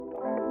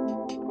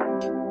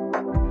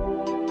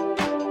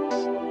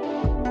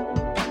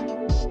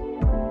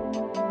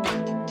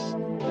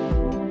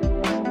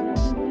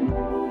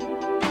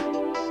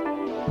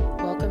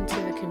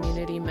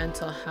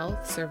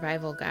Health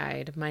Survival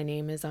Guide. My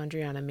name is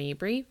Andriana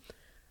Mabry.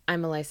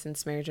 I'm a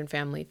licensed marriage and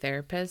family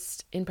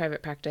therapist in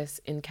private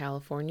practice in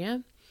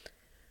California.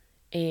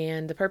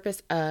 And the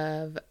purpose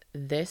of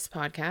this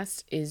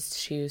podcast is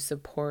to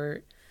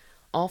support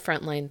all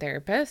frontline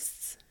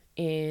therapists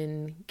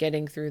in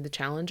getting through the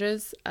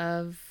challenges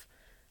of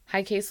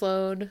high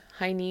caseload,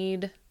 high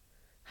need,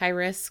 high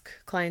risk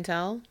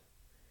clientele,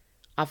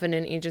 often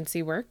in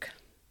agency work.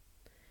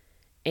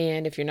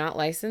 And if you're not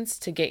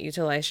licensed, to get you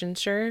to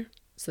licensure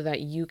so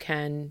that you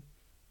can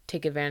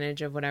take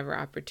advantage of whatever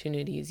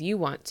opportunities you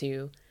want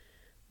to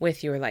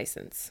with your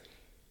license.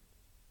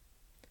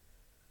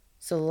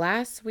 So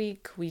last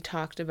week we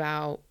talked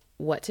about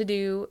what to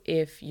do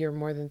if you're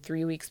more than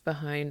 3 weeks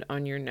behind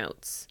on your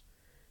notes.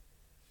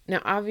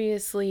 Now,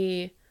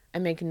 obviously, I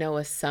make no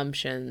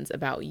assumptions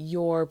about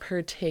your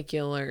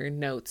particular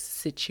notes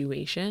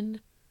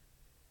situation,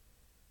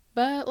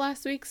 but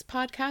last week's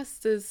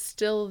podcast is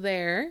still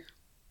there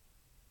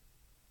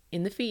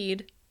in the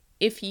feed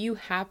if you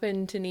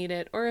happen to need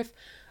it or if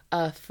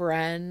a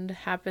friend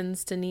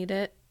happens to need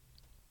it.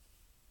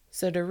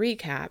 So to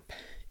recap,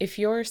 if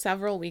you're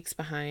several weeks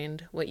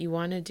behind, what you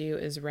want to do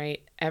is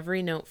write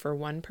every note for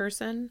one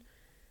person,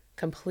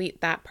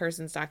 complete that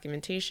person's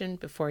documentation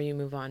before you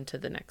move on to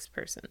the next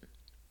person.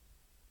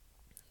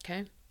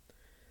 Okay?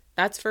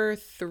 That's for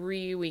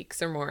 3 weeks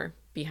or more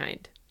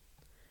behind.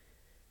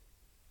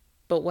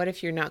 But what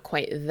if you're not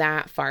quite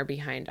that far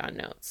behind on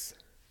notes?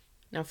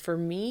 Now, for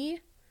me,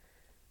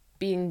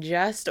 being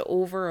just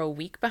over a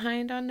week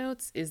behind on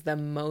notes is the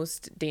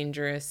most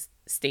dangerous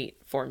state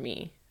for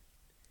me.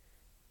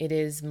 It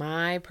is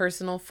my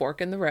personal fork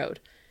in the road.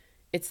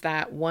 It's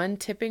that one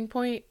tipping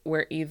point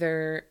where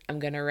either I'm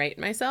going to write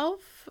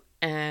myself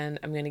and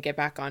I'm going to get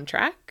back on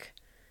track,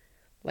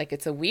 like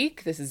it's a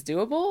week, this is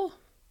doable,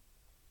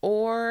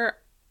 or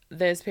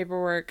this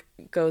paperwork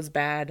goes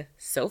bad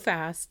so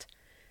fast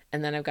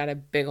and then I've got a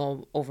big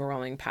old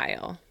overwhelming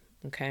pile,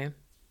 okay?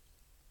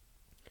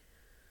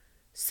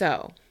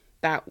 So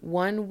that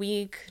 1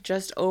 week,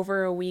 just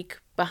over a week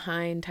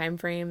behind time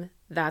frame,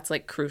 that's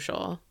like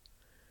crucial.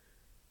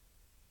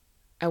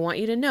 I want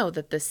you to know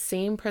that the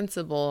same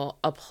principle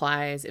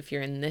applies if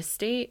you're in this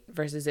state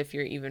versus if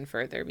you're even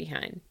further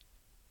behind.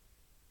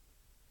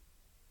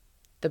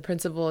 The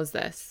principle is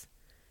this: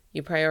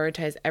 you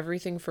prioritize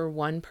everything for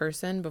one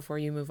person before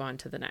you move on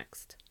to the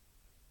next.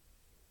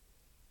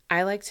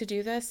 I like to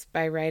do this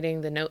by writing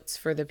the notes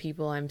for the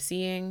people I'm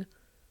seeing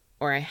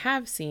or I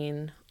have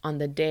seen on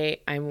the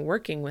day I'm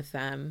working with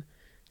them,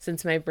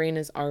 since my brain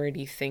is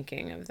already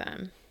thinking of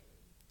them.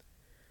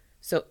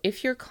 So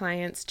if your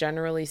clients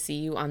generally see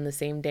you on the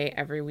same day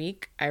every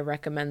week, I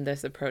recommend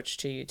this approach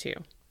to you too.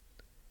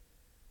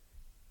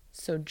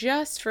 So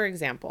just for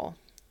example,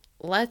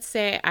 let's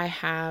say I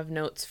have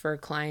notes for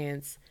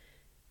clients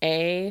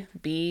A,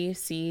 B,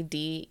 C,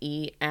 D,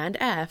 E, and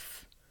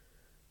F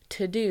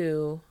to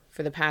do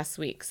for the past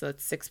week. So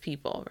that's 6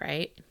 people,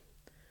 right?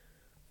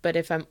 But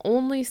if I'm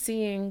only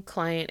seeing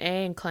client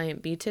A and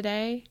client B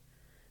today,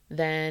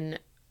 then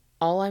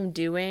all I'm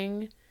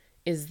doing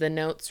is the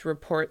notes,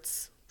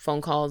 reports,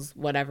 phone calls,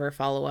 whatever,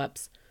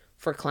 follow-ups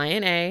for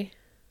client A,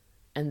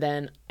 and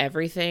then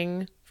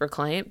everything for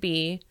client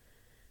B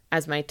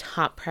as my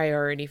top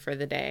priority for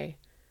the day.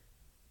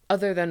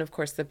 Other than, of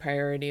course, the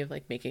priority of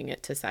like making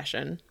it to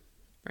session,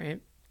 right?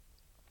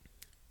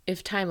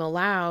 If time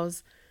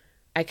allows,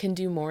 I can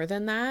do more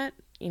than that.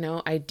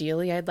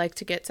 Ideally, I'd like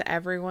to get to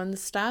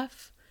everyone's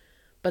stuff.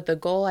 But the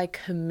goal I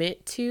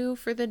commit to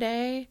for the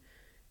day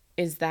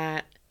is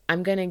that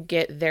I'm going to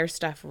get their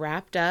stuff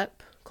wrapped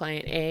up.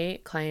 Client A,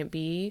 client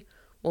B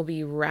will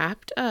be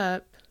wrapped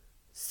up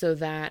so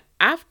that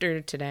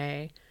after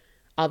today,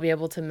 I'll be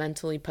able to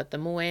mentally put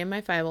them away in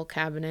my file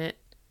cabinet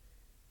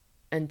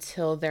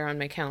until they're on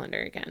my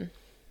calendar again.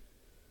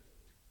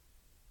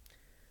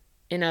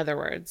 In other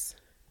words,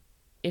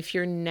 if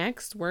your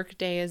next work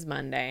day is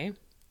Monday,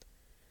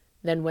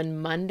 then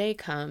when Monday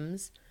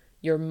comes,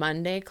 your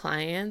Monday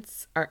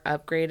clients are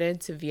upgraded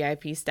to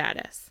VIP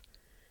status.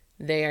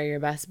 They are your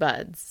best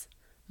buds.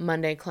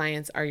 Monday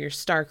clients are your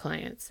star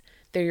clients.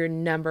 They're your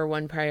number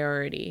one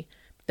priority.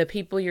 The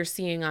people you're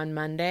seeing on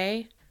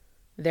Monday,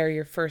 they're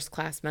your first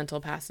class mental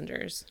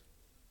passengers.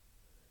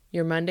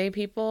 Your Monday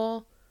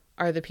people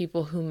are the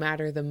people who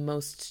matter the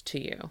most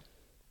to you.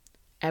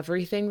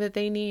 Everything that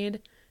they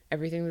need,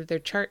 everything that their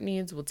chart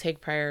needs will take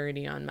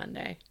priority on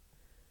Monday.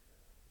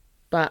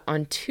 But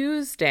on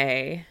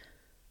Tuesday,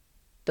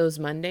 those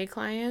Monday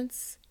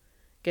clients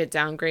get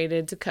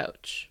downgraded to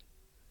coach.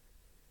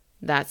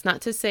 That's not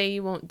to say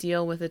you won't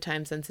deal with a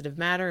time-sensitive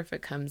matter if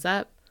it comes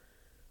up,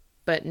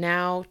 but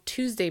now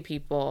Tuesday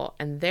people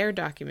and their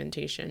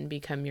documentation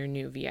become your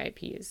new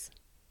VIPs.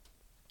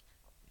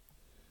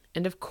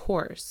 And of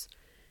course,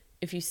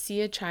 if you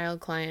see a child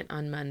client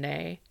on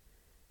Monday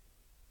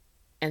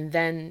and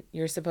then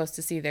you're supposed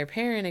to see their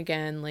parent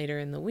again later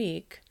in the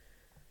week,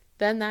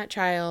 then that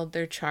child,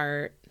 their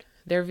chart,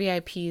 they're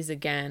VIPs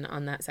again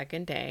on that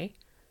second day,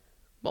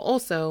 but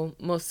also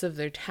most of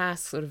their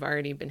tasks would have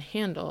already been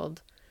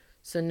handled.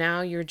 So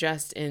now you're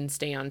just in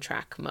stay on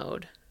track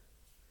mode.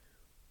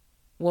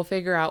 We'll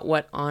figure out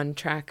what on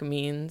track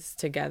means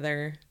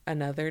together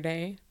another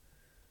day.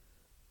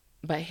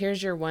 But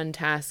here's your one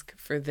task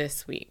for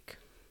this week.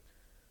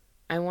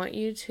 I want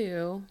you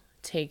to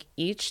take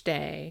each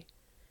day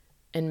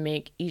and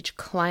make each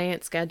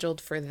client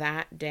scheduled for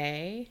that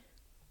day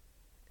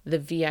the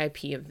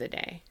VIP of the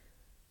day.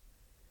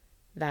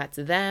 That's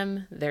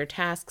them, their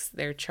tasks,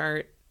 their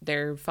chart,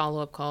 their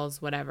follow-up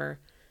calls, whatever.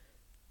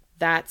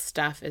 That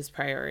stuff is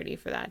priority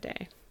for that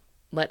day.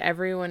 Let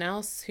everyone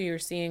else who you're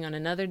seeing on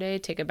another day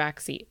take a back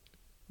seat,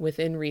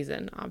 within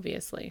reason,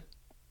 obviously.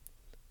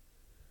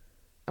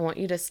 I want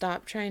you to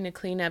stop trying to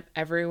clean up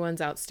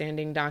everyone's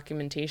outstanding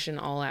documentation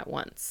all at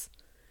once.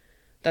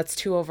 That's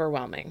too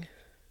overwhelming.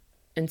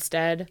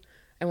 Instead,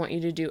 I want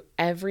you to do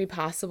every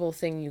possible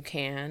thing you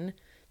can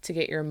to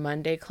get your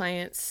Monday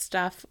client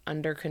stuff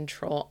under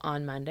control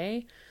on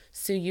Monday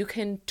so you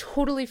can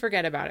totally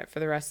forget about it for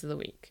the rest of the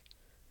week.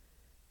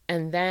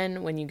 And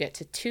then when you get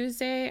to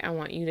Tuesday, I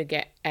want you to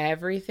get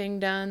everything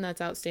done that's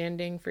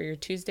outstanding for your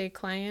Tuesday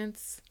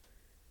clients,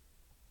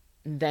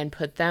 then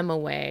put them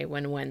away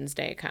when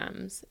Wednesday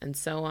comes, and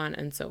so on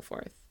and so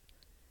forth.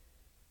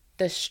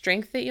 The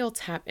strength that you'll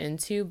tap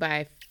into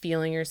by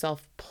feeling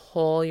yourself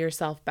pull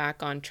yourself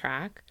back on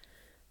track,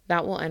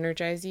 that will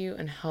energize you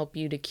and help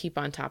you to keep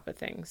on top of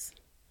things.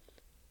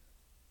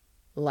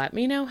 Let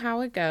me know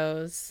how it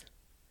goes.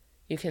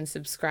 You can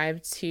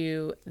subscribe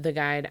to the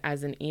guide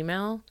as an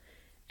email,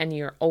 and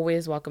you're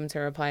always welcome to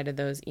reply to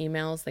those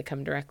emails. They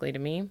come directly to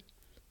me.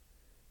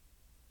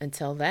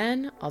 Until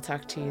then, I'll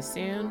talk to you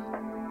soon.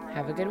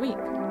 Have a good week.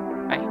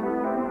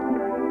 Bye.